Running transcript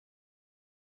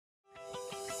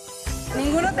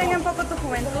Ninguno tenga en poco tu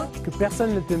juventud. Que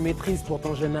personne ne te maîtrise pour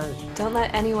ton jeune âge. Don't let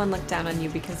anyone look down on you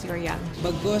because you're young.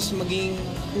 Bagkus maging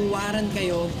huwaran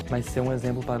kayo. Mas ser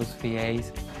exemplo para os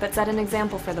fiéis. But set an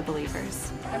example for the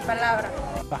believers. En palabra.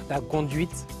 Par ta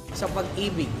conduite. Sa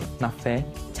pag-ibig. Na fé.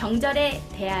 정절에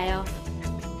대하여.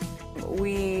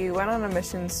 We went on a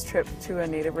missions trip to a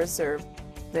native reserve.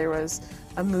 There was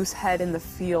a moose head in the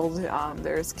field.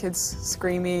 There's kids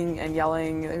screaming and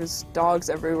yelling. There's dogs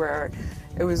everywhere.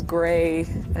 It was gray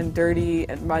and dirty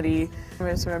and muddy. I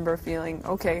just remember feeling,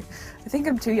 okay, I think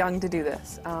I'm too young to do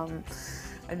this. I'm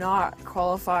not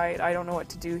qualified. I don't know what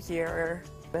to do here.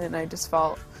 And I just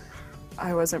felt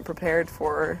I wasn't prepared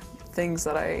for things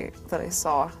that I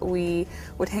saw. We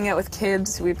would hang out with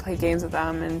kids, we'd play games with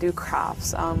them and do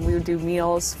crafts. We would do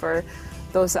meals for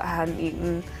those that hadn't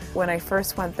eaten. When I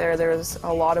first went there was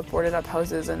a lot of boarded up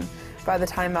houses, and by the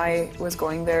time I was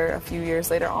going there a few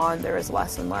years later on, there was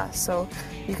less and less. So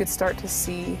you could start to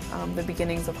see the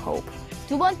beginnings of hope.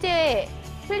 두 번째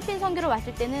필리핀 선교로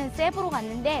왔을 때는 세부로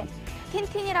갔는데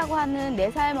틴틴이라고 하는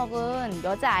 4살 먹은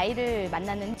여자아이를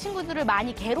만나는 친구들을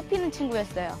많이 괴롭히는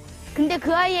친구였어요. 근데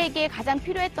그 아이에게 가장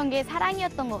필요했던 게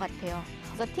사랑이었던 것 같아요.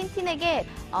 그래서 틴틴에게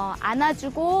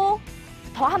안아주고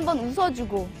더 한번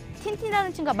웃어주고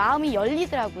틴틴이라는 친구가 마음이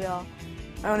열리더라고요.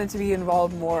 I wanted to be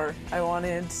involved more. I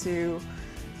wanted to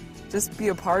just be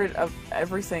a part of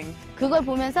everything. 그걸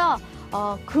보면서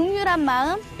긍휼한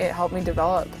마음. It helped me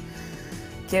develop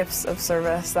gifts of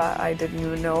service that I didn't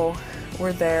even know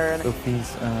were there. Eu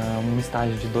fiz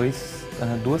estágio de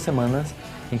 2 semanas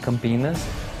em Campinas.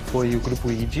 Foi o Grupo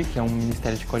ID, que é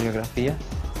ministério de coreografia.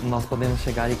 Nós podemos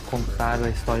chegar e contar a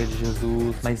história de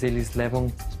Jesus, mas eles levam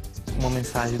uma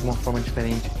mensagem de uma forma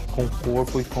diferente, com o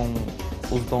corpo e com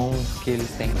os dons que eles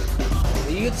têm.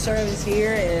 The youth service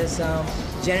here is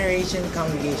Generation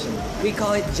Congregation. We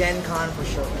call it Gen Con for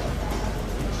short.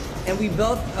 And we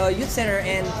built a youth center,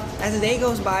 and as the day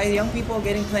goes by, young people are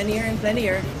getting plentier and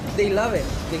plentier. They love it.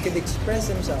 They could express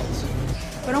themselves.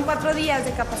 Fueron 4 días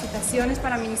de capacitaciones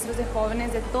para ministros de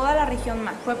jóvenes de toda la región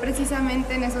MAC. Fue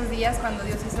precisamente en esos días cuando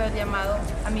Dios hizo el llamado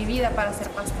a mi vida para ser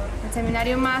pastor. El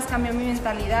seminario MAS cambió mi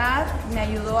mentalidad, me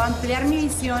ayudó a ampliar mi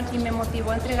visión y me motivó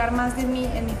a entregar más de mí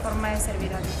en mi forma de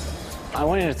servir a Dios. I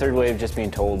went into third wave just being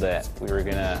told that we were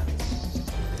going to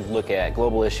look at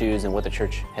global issues and what the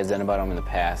church has done about them in the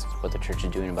past, what the church is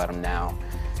doing about them now,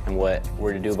 and what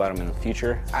we're to do about them in the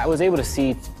future. I was able to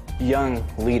see young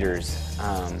leaders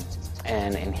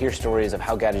and hear stories of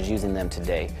how God is using them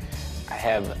today. I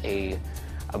have a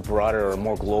broader or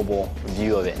more global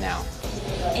view of it now.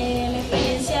 La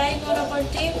experiencia en Oro por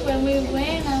Ti fue muy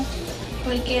buena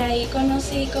porque ahí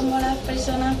conocí cómo las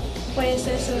personas pues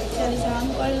se socializaban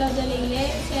con los de la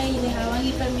iglesia y dejaban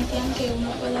y permitían que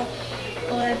uno pueda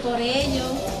orar por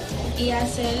ellos y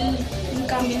hacer un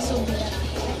cambio en su vida.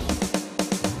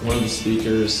 One of the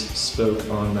speakers spoke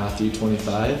on Matthew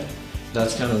 25.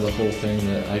 That's kind of the whole thing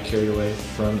that I carried away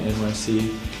from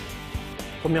NYC.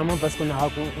 Premièrement parce qu'on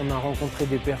a rencontré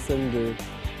des personnes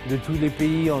de tous les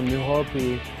pays en Europe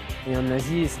et en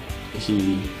Asie.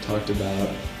 He talked about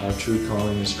our true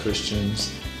calling as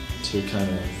Christians to kind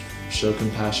of show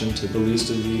compassion to the least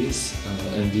of these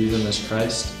and view them as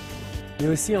Christ. Mais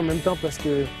aussi en même temps parce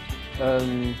que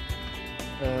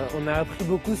on a appris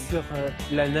beaucoup sur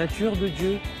la nature de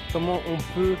Dieu, comment on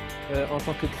peut, en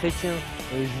tant que chrétien,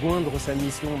 joindre sa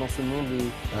mission dans ce monde.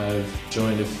 I've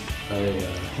joined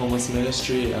a homeless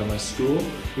ministry at my school.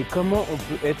 Et comment on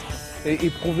peut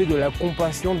éprouver de la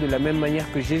compassion de la même manière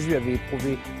que Jésus avait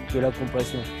éprouvé de la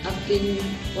compassion. I've been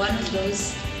one of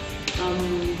those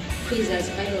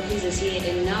quizzes, Bible quizzes here,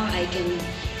 and now I can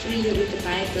freely read the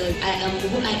Bible. I am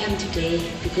who I am today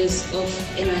because of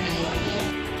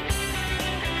NYI.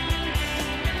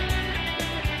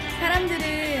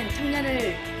 사람들은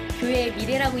청년을 교회의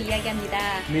미래라고 이야기합니다.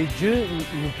 Mais Dieu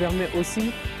nous permet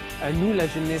aussi, à nous, la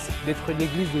jeunesse, d'être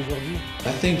l'église d'aujourd'hui.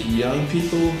 I think young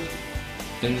people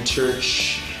in the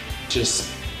church just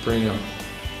bring a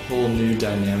whole new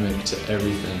dynamic to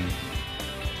everything.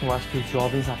 Eu acho que os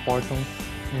jovens aportam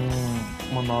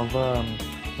uma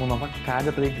nova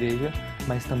cara para a igreja,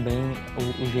 mas também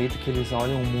o jeito que eles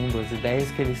olham o mundo, as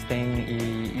ideias que eles têm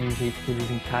e o jeito que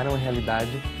eles encaram a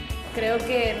realidade. Creo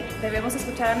que debemos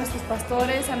escuchar a nuestros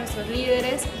pastores, a nuestros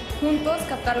líderes, juntos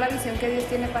captar la visión que Dios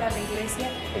tiene para la iglesia.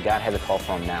 God has a call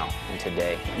for them now and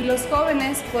today. Y los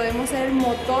jóvenes podemos ser el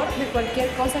motor de cualquier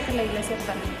cosa que la iglesia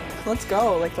plantee. Let's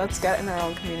go, let's get in our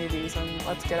own communities and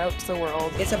let's get out to the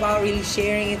world. It's about really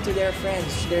sharing it to their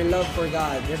friends, their love for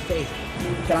God, their faith.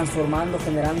 Transformando,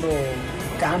 generando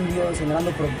cambios,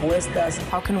 generando propuestas.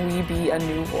 How can we be a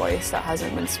new voice that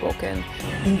hasn't been spoken?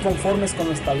 Inconformes con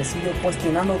lo establecido,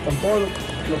 cuestionando con todo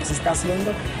lo que se está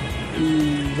haciendo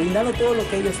y brindando todo lo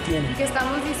que ellos tienen. Que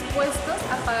estamos dispuestos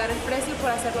a pagar el precio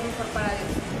por hacer lo mejor para Dios.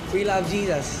 We love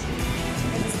Jesus.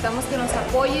 Necesitamos que nos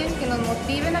apoyen, que nos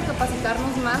motiven a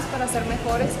capacitarnos más para ser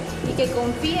mejores y que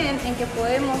confíen en que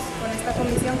podemos con esta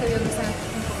comisión que Dios nos ha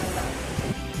encomendado.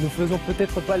 Nous faisons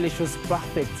peut-être pas les choses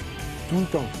parfaites tout le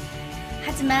temps.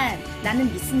 하지만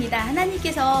나는 믿습니다.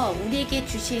 하나님께서 우리에게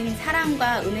주신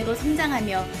사랑과 은혜로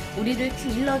성장하며 우리를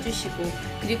길러주시고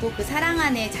그리고 그 사랑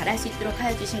안에 자랄 수 있도록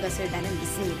하여 주신 것을 나는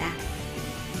믿습니다.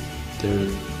 There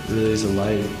really is a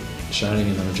light shining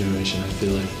in our generation. I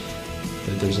feel like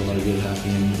that there's a lot of good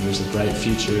happening. There's a bright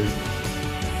future.